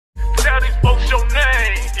how these folks your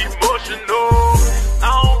name. Emotional.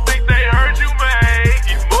 I don't think they heard you, man.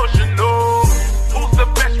 Emotional. Who's the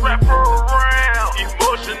best rapper around?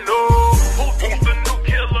 Emotional. Who's the new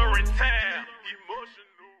killer in town?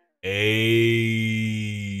 Emotional.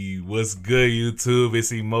 Hey, what's good, YouTube?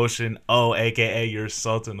 It's Emotion O, aka your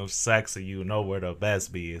Sultan of Sexy. You know where the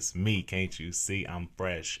best be. It's me, can't you see? I'm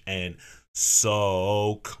fresh and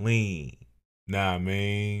so clean. Nah,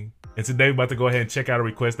 man. And today we're about to go ahead and check out a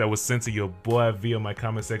request that was sent to your boy via my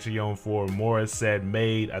comment section on for Morissette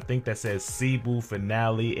made. I think that says Cebu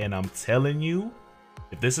finale, and I'm telling you,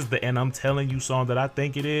 if this is the "and I'm telling you" song that I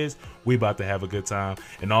think it is, we about to have a good time.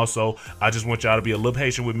 And also, I just want y'all to be a little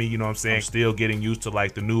patient with me, you know what I'm saying? I'm still getting used to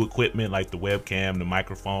like the new equipment, like the webcam, the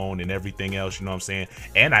microphone, and everything else, you know what I'm saying?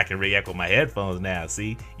 And I can react with my headphones now,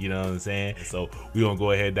 see? You know what I'm saying? So we're gonna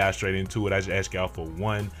go ahead and dive straight into it. I just ask y'all for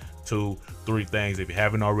 1, 2, 3 things. If you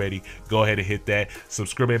haven't already, go ahead and hit that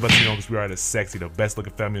subscribe button, because we are the sexy, the best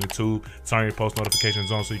looking family in the tube. Turn your post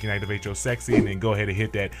notifications on so you can activate your sexy, and then go ahead and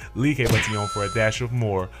hit that like button on for a dash of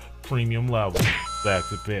more premium level. Back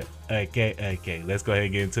to bit. Okay. Let's go ahead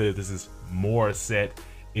and get into it. This is Morissette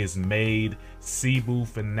is made Cebu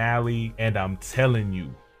finale, and I'm telling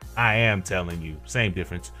you, I am telling you, same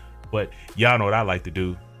difference, but y'all know what I like to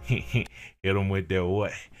do. Hit them with their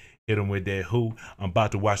what? Hit them with that who. I'm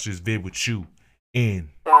about to watch this vid with you in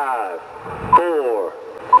 5, 4,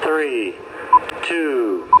 3,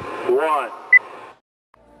 2, 1.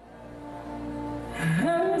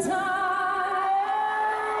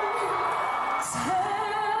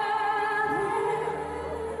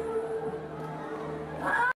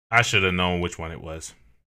 I should have known which one it was.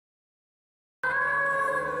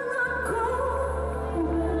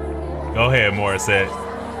 Go ahead, Morissette.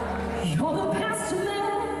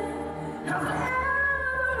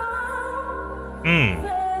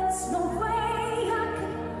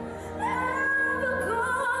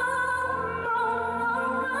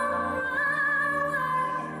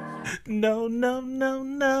 No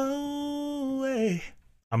way.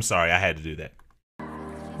 I'm sorry, I had to do that.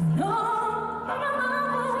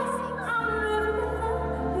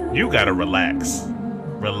 You gotta relax.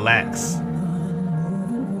 Relax.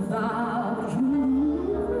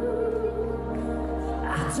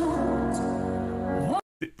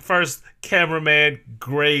 First, cameraman,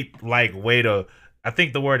 great, like, way to, I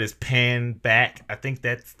think the word is pan back. I think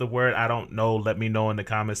that's the word. I don't know. Let me know in the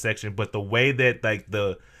comment section. But the way that, like,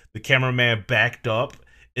 the cameraman backed up,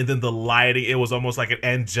 and then the lighting, it was almost like an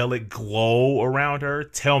angelic glow around her.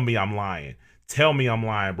 Tell me I'm lying. Tell me I'm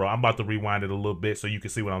lying, bro. I'm about to rewind it a little bit so you can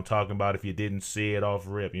see what I'm talking about if you didn't see it off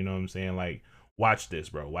rip. You know what I'm saying? Like, watch this,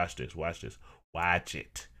 bro. Watch this. Watch this. Watch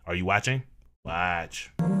it. Are you watching?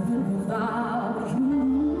 Watch.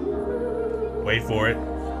 Wait for it.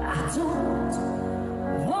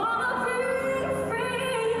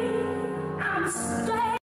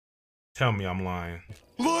 Tell me I'm lying.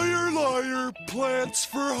 Liar, liar, plants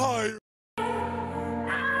for hire.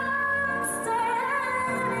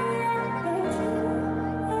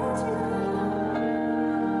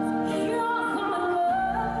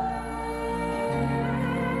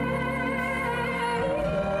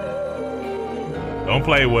 Don't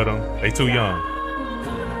play with them. They too young.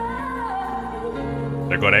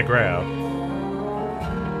 There go that crowd.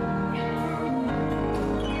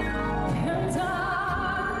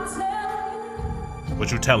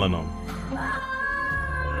 What you telling them?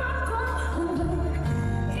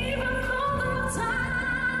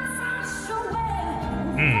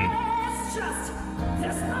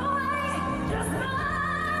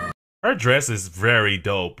 Her dress is very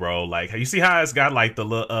dope, bro. Like, you see how it's got like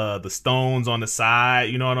the stones on the side,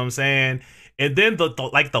 you know what I'm saying? And then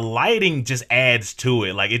the lighting just adds to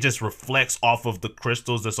it. Like, it just reflects off of the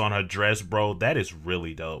crystals that's on her dress, bro. That is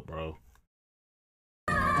really dope, bro.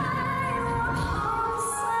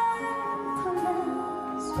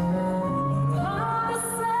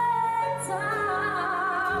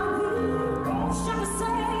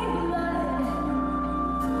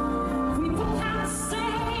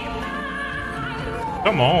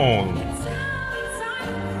 Come on.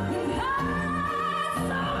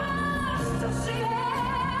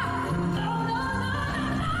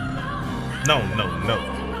 No.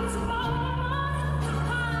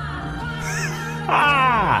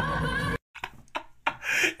 Ah!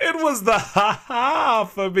 It was the ha-ha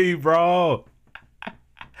for me, bro.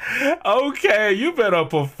 Okay, you better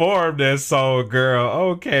perform that song, girl.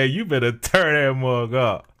 Okay, you better turn that mug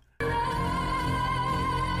up.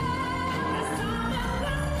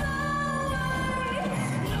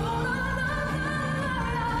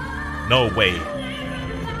 No way.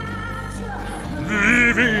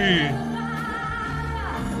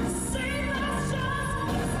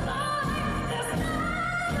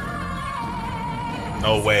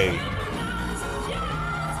 No way.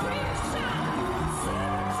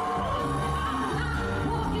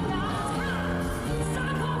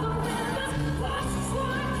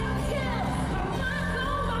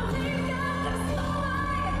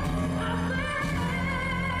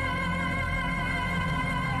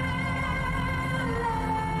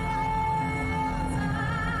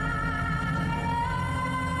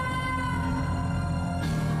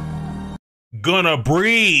 Gonna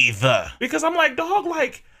breathe. Because I'm like, dog,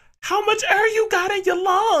 like, how much air you got in your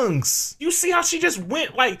lungs? You see how she just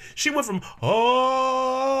went, like, she went from,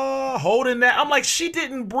 oh, holding that. I'm like, she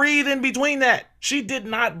didn't breathe in between that. She did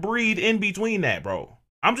not breathe in between that, bro.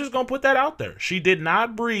 I'm just gonna put that out there. She did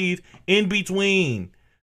not breathe in between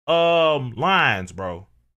lines, bro.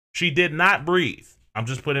 She did not breathe. I'm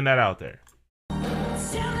just putting that out there.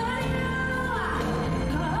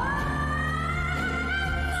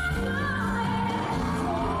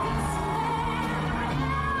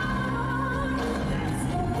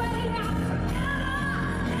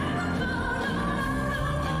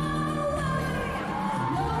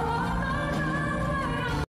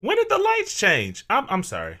 When did the lights change? I'm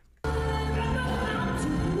sorry.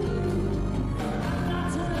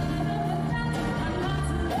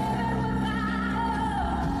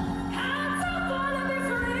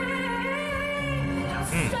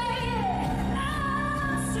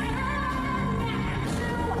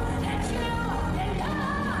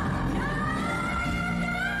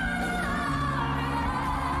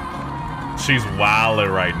 She's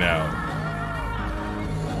wildin' right now.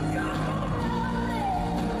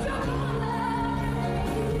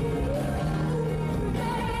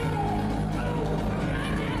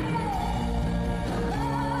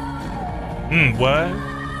 What?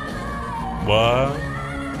 What?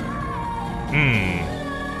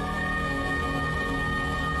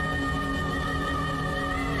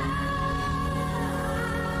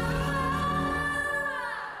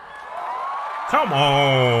 Come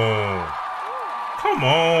on. Come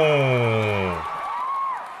on.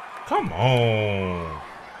 Come on.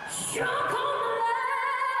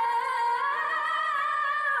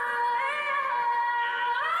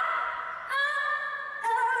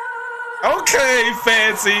 Okay,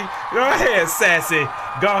 fancy. Go ahead, sassy.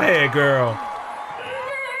 Go ahead, girl.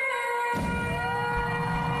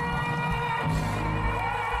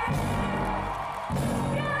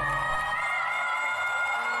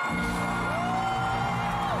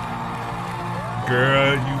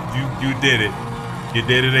 Girl, you did it. You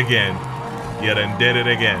did it again. You done did it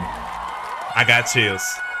again. I got chills.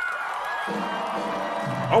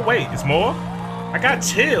 Oh wait, it's more? I got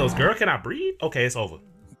chills, girl. Can I breathe? Okay, it's over.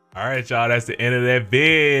 All right, y'all, that's the end of that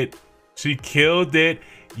vid. She killed it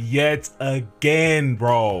yet again,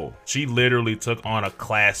 bro. She literally took on a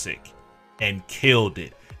classic and killed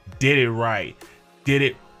it. Did it right. Did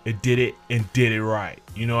it, and did it right.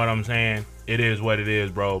 You know what I'm saying? It is what it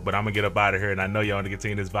is, bro. But I'm gonna get up out of here, and I know y'all want to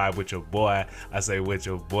continue this vibe with your boy. I say with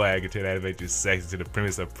your boy. I continue to elevate you sexy to the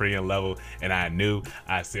premise of premium level. And I knew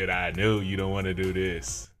you don't want to do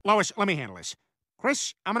this. Lois, let me handle this.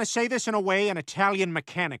 Chris, I'm gonna say this in a way an Italian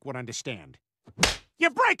mechanic would understand.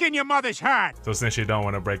 You're breaking your mother's heart! So since you don't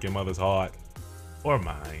want to break your mother's heart, or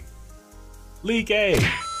mine, leak A,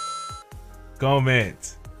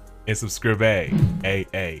 comment, and subscribe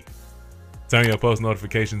A. Turn your post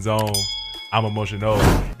notifications on. I'm emotional,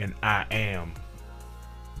 and I am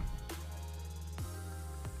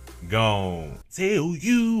gone. Tell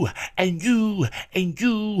you and you and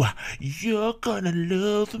you're gonna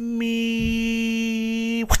love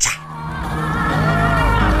me. Watcha!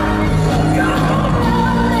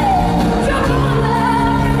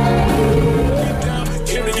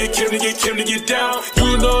 Came to get down.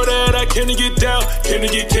 You know that I came to get down. Came to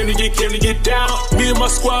get down. Me and my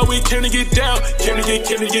squad, we came to get down. Came to get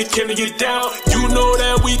down. You know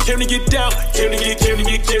that we came to get down. Came to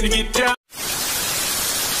get down.